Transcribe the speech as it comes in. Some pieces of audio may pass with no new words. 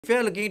If you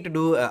are looking to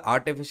do an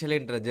artificial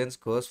intelligence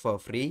course for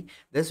free,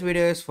 this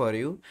video is for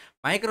you.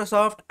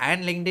 Microsoft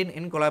and LinkedIn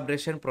in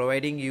collaboration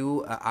providing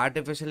you an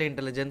artificial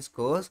intelligence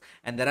course,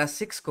 and there are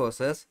 6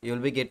 courses. You will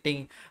be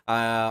getting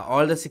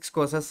all the 6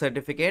 courses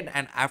certificate,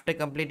 and after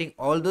completing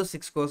all those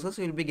 6 courses,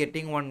 you will be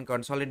getting one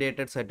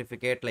consolidated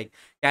certificate like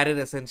Career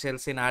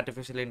Essentials in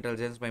Artificial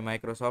Intelligence by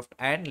Microsoft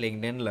and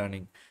LinkedIn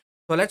Learning.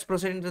 So let's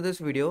proceed into this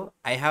video.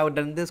 I have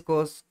done this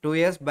course 2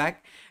 years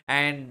back,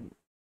 and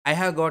I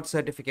have got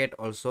certificate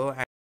also.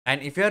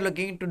 And if you are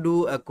looking to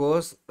do a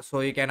course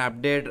so you can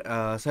update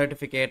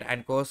certificate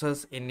and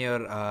courses in your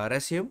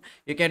resume,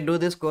 you can do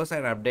this course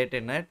and update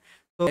in it.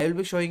 So I will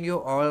be showing you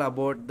all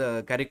about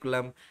the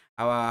curriculum,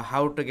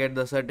 how to get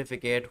the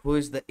certificate, who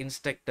is the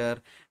instructor,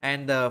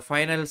 and the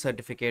final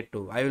certificate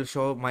too. I will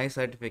show my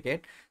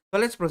certificate. So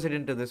let's proceed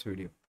into this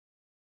video.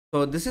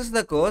 So this is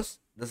the course.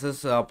 This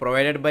is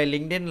provided by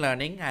LinkedIn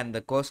Learning, and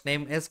the course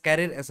name is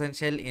Career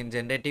Essential in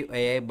Generative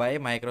AI by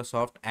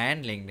Microsoft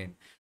and LinkedIn.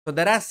 So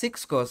there are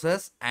 6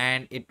 courses,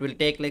 and it will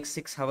take like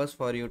 6 hours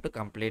for you to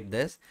complete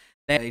this.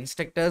 The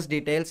instructors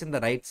details in the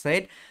right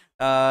side.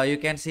 You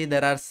can see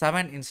there are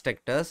 7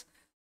 instructors.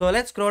 So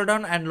let's scroll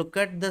down and look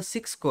at the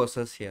 6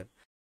 courses here.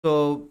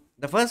 So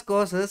the first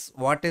course is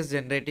what is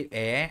generative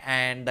AI,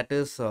 and that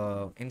is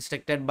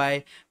instructed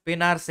by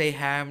Pinar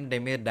Seyham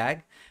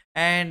Demirdag,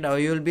 and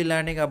you will be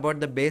learning about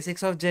the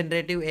basics of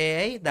generative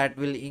AI that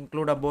will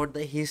include about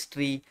the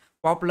history,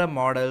 popular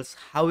models,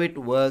 how it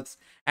works,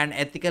 and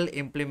ethical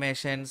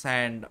implementations,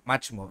 and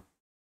much more.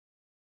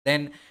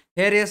 Then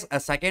here is a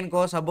second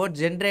course about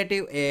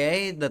generative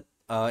AI, the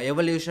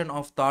evolution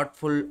of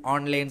thoughtful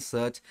online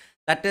search.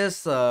 That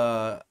is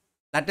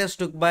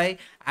took by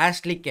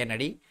Ashley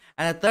Kennedy.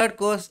 And the third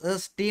course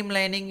is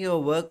streamlining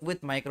your work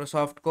with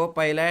Microsoft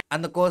Copilot,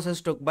 and the course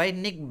is took by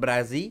Nick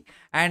Brazzi,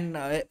 and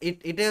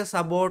it is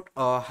about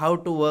how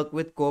to work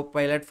with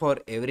Copilot for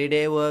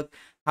everyday work,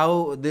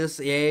 how this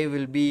AI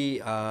will be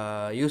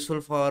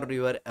useful for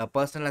your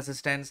personal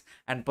assistance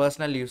and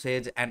personal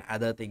usage and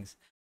other things.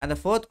 And the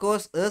fourth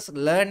course is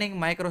learning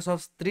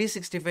Microsoft's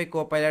 365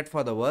 Copilot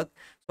for the work.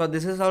 So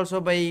this is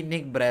also by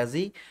Nick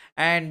Brazzi,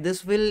 and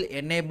this will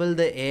enable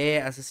the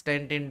AI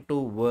assistant into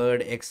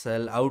Word,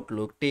 Excel,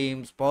 Outlook,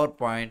 Teams,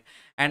 PowerPoint,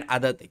 and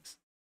other things.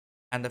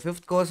 And the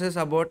fifth course is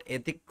about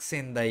ethics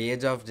in the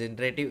age of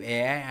generative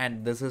AI,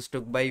 and this is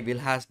took by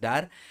Vilhas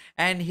Dar.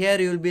 And here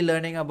you will be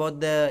learning about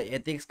the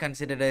ethics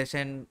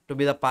consideration to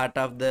be the part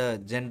of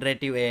the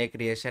generative AI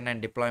creation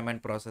and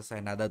deployment process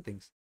and other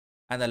things.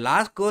 And the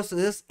last course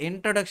is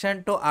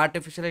Introduction to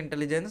Artificial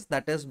Intelligence,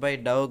 that is by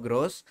Dow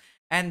Gross.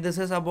 And this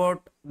is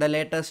about the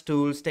latest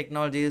tools,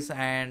 technologies,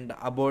 and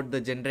about the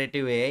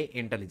generative AI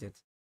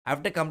intelligence.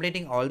 After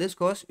completing all this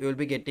course, you will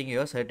be getting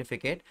your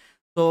certificate.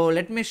 So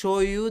let me show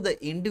you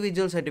the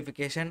individual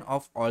certification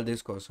of all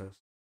these courses.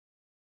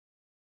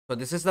 So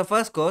this is the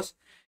first course.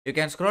 You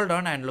can scroll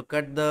down and look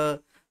at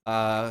the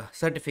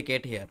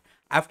certificate here.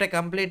 After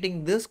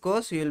completing this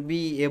course, you will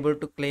be able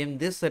to claim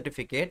this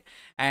certificate,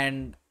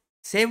 and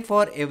same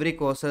for every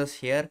courses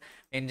here.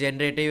 In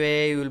generative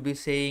AI, you will be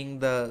seeing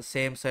the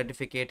same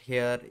certificate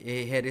here.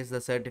 Here is the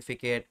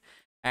certificate.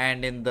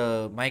 And in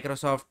the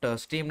Microsoft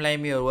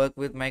Streamline your work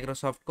with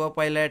Microsoft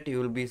Copilot, you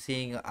will be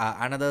seeing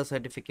another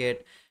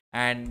certificate.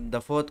 And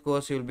the fourth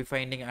course, you will be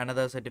finding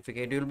another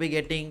certificate. You will be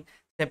getting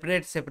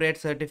separate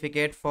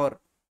certificate for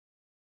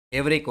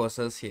every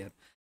courses here.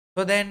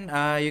 So then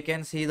you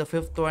can see the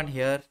fifth one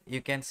here.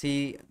 You can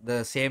see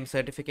the same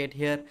certificate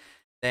here.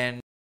 Then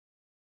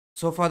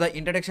so for the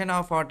introduction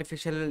of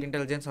artificial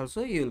intelligence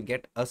also, you will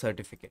get a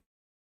certificate.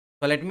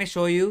 So let me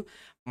show you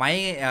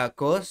my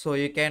course so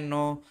you can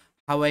know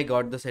how I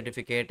got the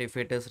certificate, if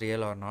it is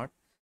real or not.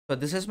 So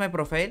this is my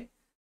profile.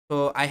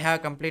 So I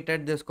have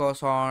completed this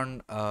course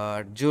on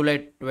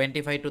July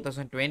 25,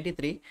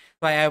 2023.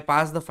 So I have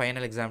passed the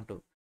final exam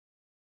too.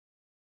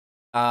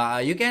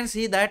 You can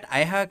see that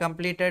I have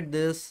completed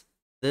this,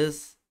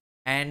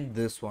 and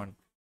this one.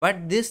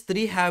 But these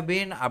three have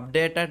been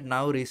updated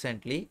now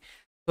recently.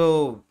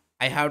 So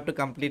I have to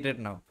complete it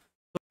now.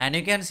 And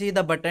you can see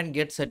the button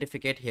get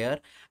certificate here.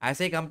 As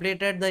I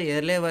completed the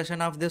earlier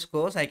version of this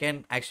course, I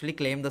can actually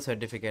claim the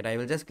certificate. I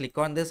will just click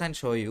on this and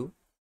show you.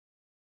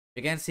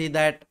 You can see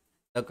that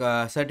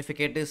the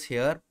certificate is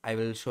here. I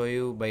will show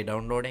you by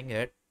downloading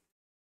it.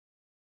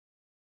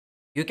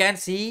 You can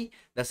see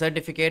the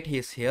certificate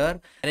is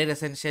here. Very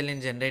essential in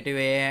generative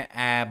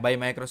AI by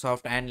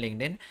Microsoft and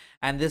LinkedIn.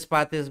 And this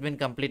path has been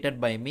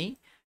completed by me,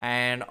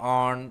 and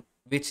on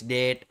which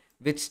date,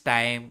 which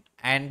time,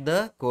 and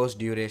the course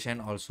duration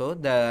also.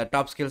 The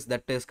top skills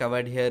that is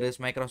covered here is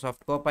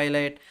Microsoft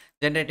Copilot,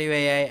 generative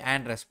AI,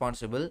 and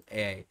responsible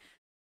AI.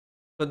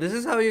 So this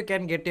is how you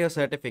can get your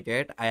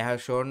certificate. I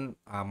have shown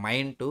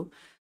mine too.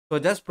 So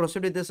just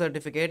proceed with the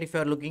certificate. If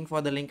you are looking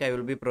for the link, I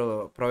will be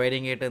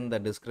providing it in the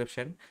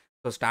description.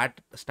 So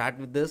start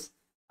with this,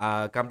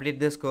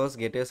 complete this course,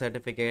 get your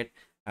certificate,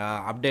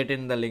 update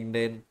in the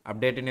LinkedIn,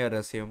 update in your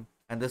resume,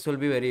 and this will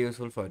be very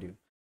useful for you.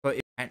 So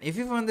and if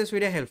you found this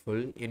video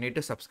helpful, you need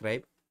to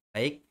subscribe,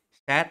 like,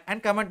 share,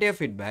 and comment your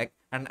feedback,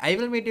 and I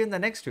will meet you in the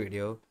next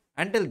video.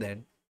 Until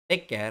then,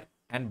 take care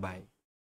and bye.